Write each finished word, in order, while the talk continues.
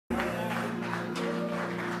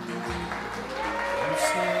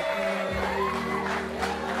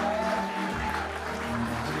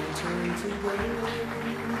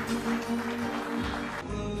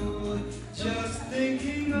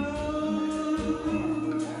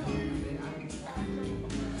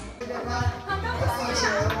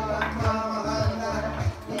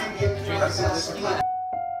Ako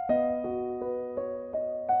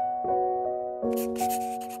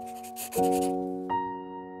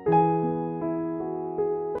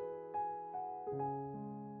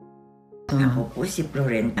po si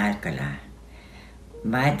Floren, Alcala.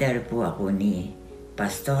 Mother po ako ni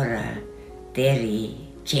Ptra Terry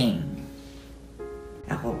Cheng.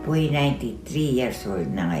 Ako po ay 93 years old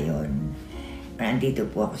na ngayon. Nandito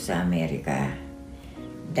po ako sa Amerika.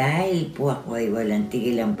 Dahil po ako ay walang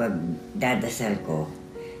tigil ang pagdadasal ko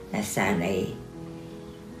na sana'y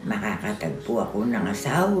makakatagpo ako ng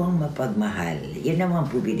asawang mapagmahal. Yan naman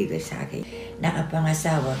po binigay sa akin.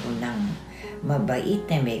 Nakapangasawa ko ng mabait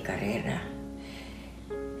na may karera.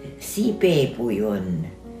 CPA po yun.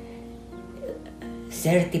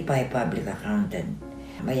 Certified Public Accountant.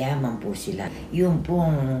 Mayaman po sila. Yung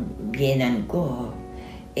pong biyenan ko,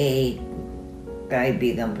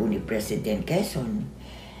 kaibigan po ni President Quezon.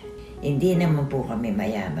 Hindi naman po kami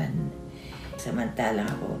mayaman. Samantalang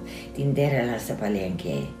ako, tindera lang sa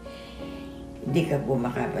palengke. Hindi ka po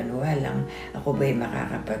makapaniwalang ako ba'y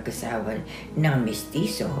makakapagkasawa ng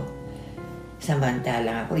mestizo.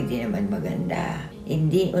 Samantalang ako, hindi naman maganda.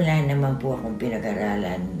 Wala naman po akong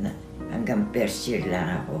pinag-aralan. Hanggang first year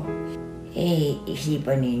lang ako.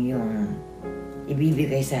 Isipan ninyong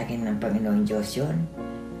ibibigay sa akin ng Panginoon Diyos yun.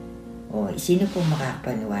 Sino po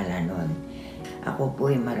makakapaniwala nun? Ako po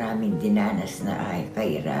ay maraming dinanas na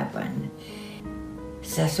kahirapan.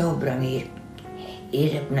 Sa sobrang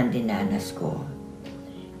hirap ng dinanas ko,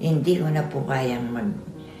 hindi ko na po kayang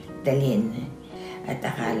magdalin. At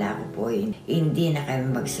akala ko po hindi na kami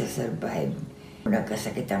magsasurvive.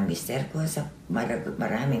 Nagkasakit ang mister ko sa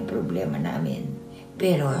maraming problema namin.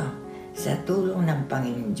 Pero sa tulong ng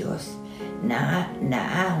Panginoon Diyos,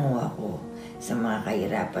 naango ako sa mga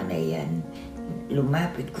kahirapan na yan.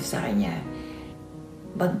 Lumapit ko sa Kanya.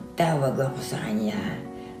 Magtawag ako sa Kanya.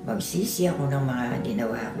 Magsisi ako ng mga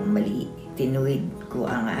ginawa kong mali. Tinuwid ko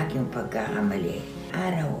ang aking pagkakamali.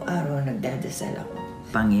 Araw-araw nagdadasal ako.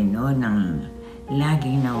 Panginoon ang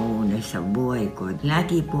laging nauuna sa buhay ko.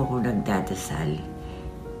 Lagi po ako nagdadasal.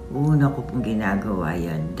 Una ko pong ginagawa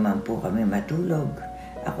yan. Naman po kami matulog.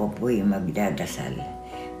 Ako po ay magdadasal.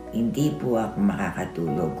 Hindi po ako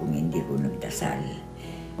makakatulog kung hindi ko nagdasal.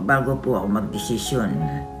 Bago po ako magdesisyon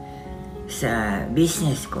sa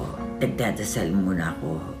business ko, nagdadasal muna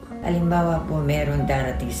ako. Halimbawa po, meron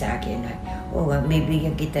darating sa akin na, may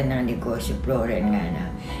bigyan kita ng negosyo, Floren nga na.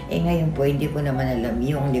 Ngayon po, hindi ko naman alam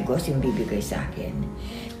yung negosyo yung bibigay sa akin.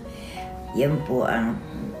 Yan po ang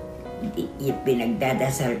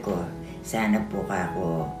pinagdadasal ko. Sana po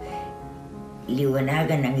ako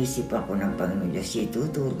liwanagan ang isipan ko ng Panginoon Diyos.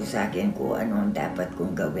 Ituturo ko sa akin kung ano ang dapat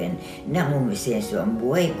kong gawin na umisenso ang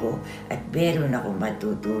buhay ko at meron ako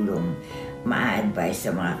matutulong, ma-advise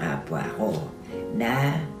sa mga kapwa ko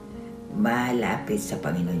na malapit sa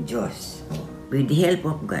Panginoon Diyos. With the help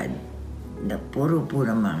of God, na puro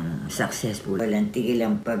namang successful. Walang tigil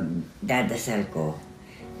ang pagdadasal ko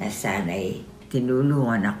na sana'y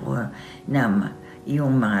tinulungan ako na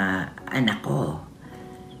yung mga anak ko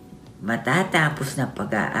matatapos na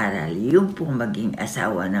pag-aaral. Yung pong maging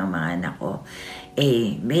asawa ng mga anak ko,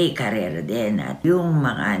 may karera din. At yung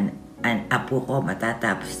mga apo ko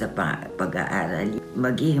matatapos na pag-aaral,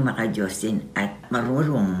 maging makadiyos din at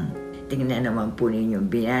marunong. Tingnan naman po ninyo,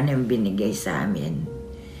 binanang binigay sa amin.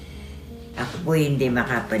 Ako po hindi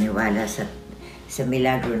makapaniwala sa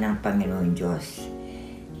milagro ng Panginoon Diyos.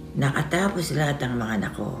 Nakatapos lahat ang mga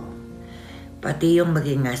anak ko. Pati yung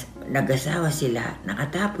maging nag-asawa sila,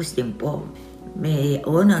 nakatapos din po. May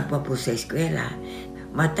honor pa po sa eskwela.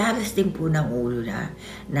 Matalas din po ng ulo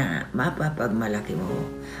na mapapagmalaki mo.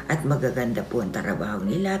 At magaganda po ang trabaho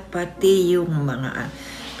nila, pati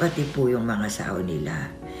po yung mga asawa nila.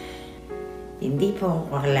 Hindi po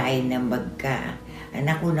ako akalain na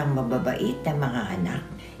anak ko ng mababait na mga anak.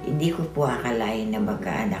 Hindi ko po akalain na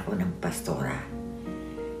magkaanak ko ng pastora.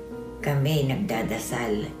 Kami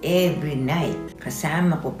nagdadasal every night.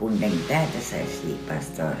 Kasama ko po nagdadasal si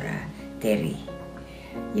Ptra Terry.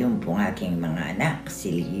 Yung pong aking mga anak, si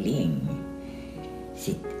Liling,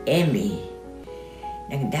 si Emmy.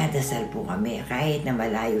 Nagdadasal po kami kahit na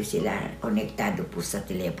malayo sila, konektado po sa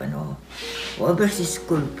telepono. Overseas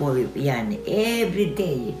school po yan, every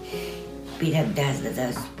day.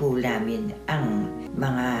 Pinagdadasal po namin ang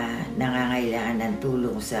mga nangangailangan ng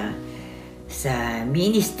tulong sa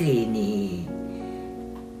ministry ni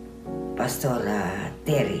Ptra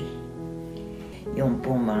Terry. Yung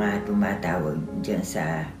pong mga tumatawag dyan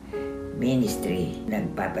sa ministry,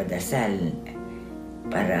 nagpapadasal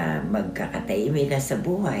para magkakatahimikan sa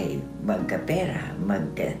buhay, magkapera,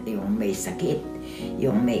 yung may sakit,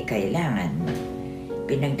 yung may kailangan.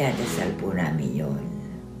 pinagdadasal po namin yon.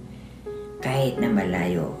 Kahit na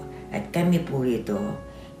malayo. At kami po rito,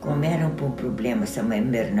 kung meron pong problema sa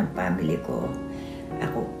member ng family ko,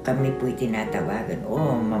 kami po'y tinatawagan,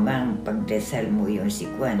 Mamang, pagdasal mo yung si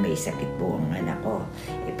Juan, may sakit po ang anak ko.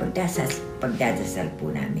 Pagdadasal po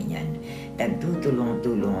namin yan.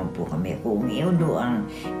 Nagtutulong-tulungan po kami. Kung yun ang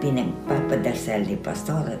pinagpapadasal ni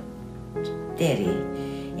Pastor Terry,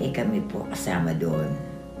 kami po kasama doon.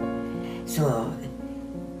 So,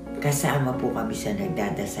 kasama po kami sa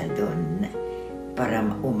nagdadasal doon para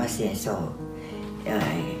umasenso.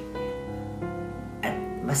 At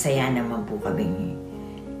masaya naman po kaming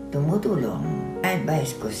tumutulong.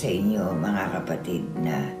 Advice ko sa inyo, mga kapatid,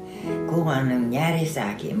 na kung ang nangyari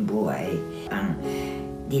sa aking buhay, ang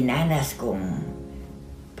dinanas kong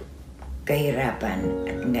kahirapan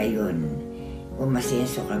at ngayon,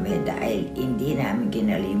 umasenso kami dahil hindi namin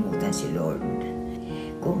kinalimutan si Lord.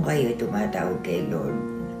 Kung kayo tumatawag kay Lord,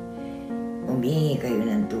 humingi kayo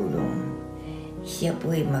ng tulong, siya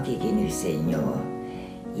po ay makikinig sa inyo.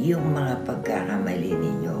 Yung mga pagkakamali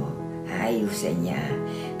ninyo, ayusan niya.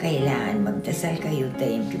 Kailangan magdasal kayo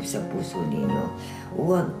taimtim sa puso ninyo.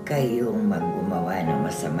 Huwag kayong maggumawa ng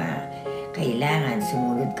masama. Kailangan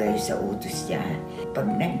sumunod kayo sa utos niya. Pag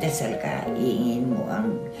nagdasal ka, iingin mo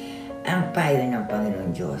ang payo ng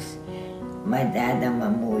Panginoon Diyos. Madadama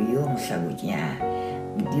mo yung sagot niya.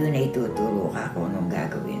 Yun ay tuturo ka kung anong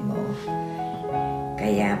gagawin mo.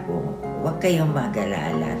 Kaya po, huwag kayong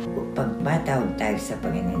mag-alala. Pag matawag tayo sa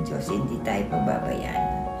Panginoon Diyos, hindi tayo pababayaan.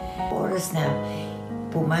 Oras na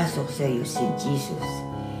pumasok sa iyo si Jesus,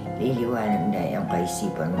 liliwanag na yung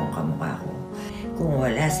kaisipan mong kamukha ko. Kung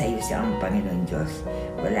wala sa iyo sa ang Panginoon Diyos,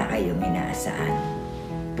 wala kayong inaasahan.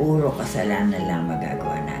 Puro kasalanan lang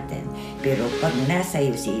magagawa natin. Pero pag nasa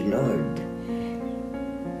iyo si Lord,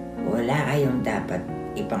 wala kayong dapat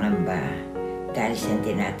ipangamba dahil siyang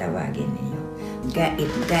tinatawagin ninyo.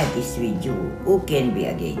 If God is with you, who can be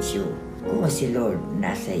against you? Kung si Lord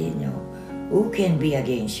nasa inyo, who can be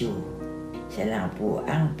against you? Siya lang po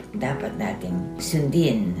ang dapat nating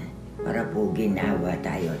sundin para po ginawa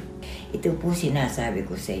tayo. Ito po sinasabi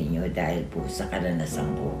ko sa inyo dahil po sa karanasan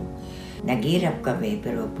ko. Naghirap kami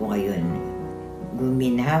pero po ngayon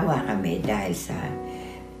guminhawa kami dahil sa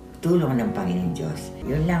tulong ng Panginoon Diyos.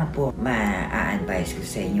 Yun lang po ma-advise ko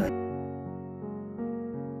sa inyo.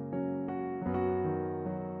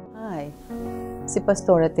 Si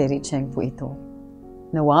Pastora Terry Cheng po ito.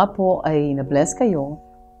 Nawa po ay na-bless kayo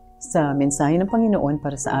sa mensahe ng Panginoon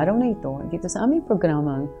para sa araw na ito dito sa aming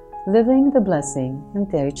programang Living the Blessing ng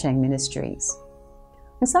Terry Cheng Ministries.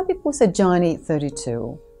 Ang sabi po sa John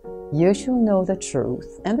 8:32, You shall know the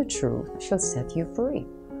truth and the truth shall set you free.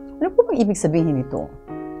 Ano po bang ibig sabihin nito?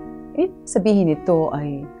 Ibig sabihin nito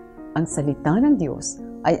ay ang salita ng Diyos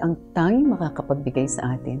ay ang tanging makakapagbigay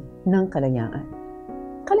sa atin ng kalayaan.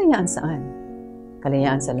 Kalayaan saan?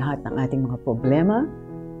 Kalayaan sa lahat ng ating mga problema,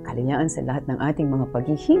 kalayaan sa lahat ng ating mga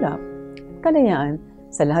paghihirap, kalayaan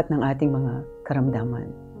sa lahat ng ating mga karamdaman.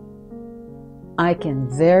 I can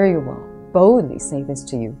very well boldly say this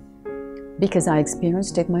to you because I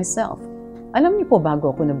experienced it myself. Alam niyo po,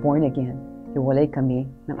 bago ako na-born again, hiwalay kami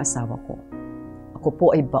ng asawa ko. Ako po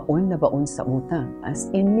ay baon na baon sa utang, as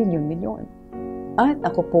in milyon-milyon. At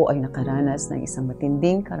ako po ay nakaranas ng isang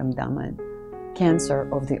matinding karamdaman, cancer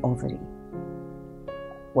of the ovary.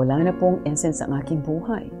 Wala na pong essence ang aking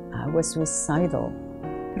buhay. I was suicidal.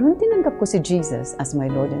 Pero nung tinanggap ko si Jesus as my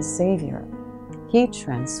Lord and Savior, He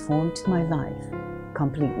transformed my life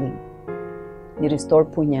completely. Ni-restore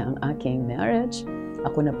po niya ang aking marriage.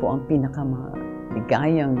 Ako na po ang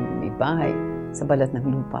pinakamaligayang may bahay sa balat ng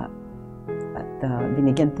lupa. At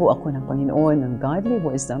binigyan po ako ng Panginoon ng godly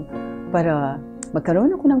wisdom para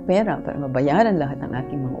magkaroon ako ng pera para mabayaran lahat ng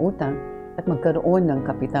aking mga utang at magkaroon ng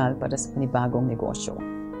kapital para sa panibagong negosyo.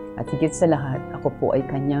 At higit sa lahat, ako po ay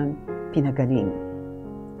kanyang pinagaling.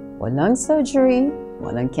 Walang surgery,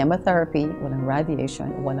 walang chemotherapy, walang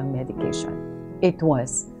radiation, walang medication. It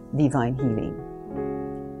was divine healing.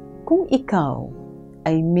 Kung ikaw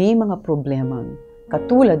ay may mga problemang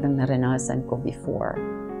katulad ng naranasan ko before,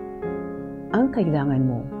 ang kailangan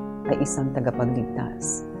mo ay isang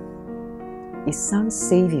tagapagligtas, isang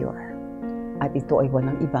Savior, at ito ay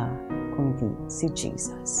walang iba kundi si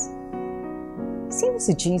Jesus. Sino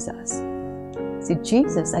si Jesus? Si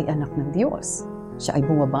Jesus ay anak ng Diyos. Siya ay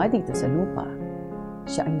bumaba dito sa lupa.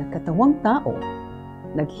 Siya ay nagkatawang tao,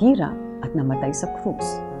 naghirap at namatay sa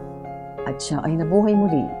krus. At siya ay nabuhay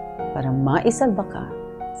muli para maisalba ka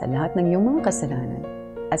sa lahat ng iyong mga kasalanan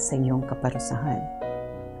at sa iyong kaparusahan.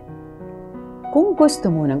 Kung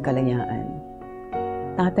gusto mo ng kalayaan,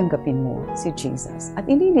 tatanggapin mo si Jesus at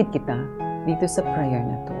ililid kita dito sa prayer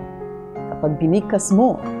na to. Kapag binigkas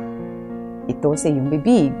mo ito sa iyong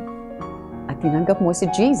bibig at tinanggap mo si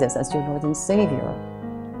Jesus as your Lord and Savior,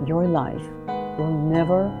 your life will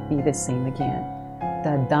never be the same again.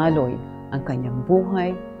 Dadaloy ang kanyang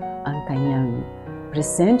buhay, ang kanyang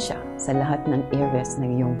presensya sa lahat ng areas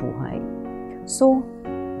ng iyong buhay. So,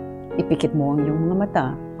 ipikit mo ang iyong mga mata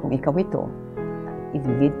kung ikaw ito.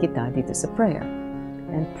 I-lead kita dito sa prayer.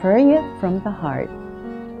 And pray it from the heart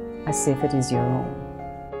as if it is your own.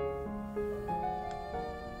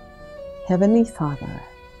 Heavenly Father,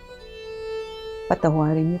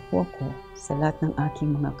 patawarin niyo po ako sa lahat ng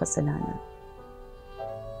aking mga kasalanan.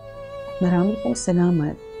 Marami pong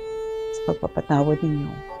salamat sa pagpapatawad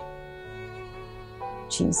ninyo.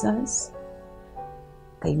 Jesus,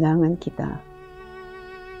 kailangan kita.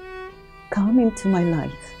 Come into my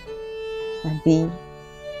life and be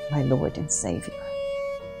my Lord and Savior.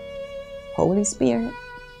 Holy Spirit,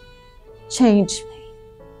 change me,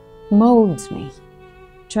 mold me,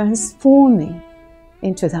 transform me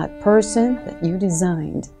into that person that you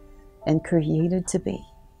designed and created to be.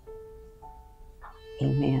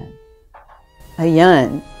 Amen.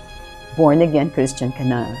 Ayan, born-again Christian ka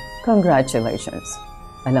na. Congratulations!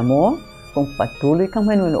 Alam mo, kung patuloy kang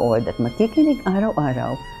manunood at makikinig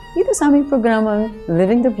araw-araw dito sa aming programang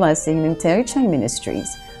Living the Blessing ng TCM Ministries,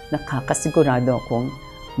 nakakasigurado akong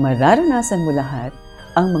mararanasan mo lahat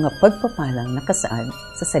ang mga pagpapalang nakasaad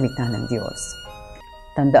sa salita ng Diyos.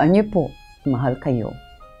 Tandaan niyo po, mahal kayo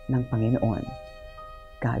ng Panginoon.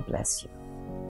 God bless you.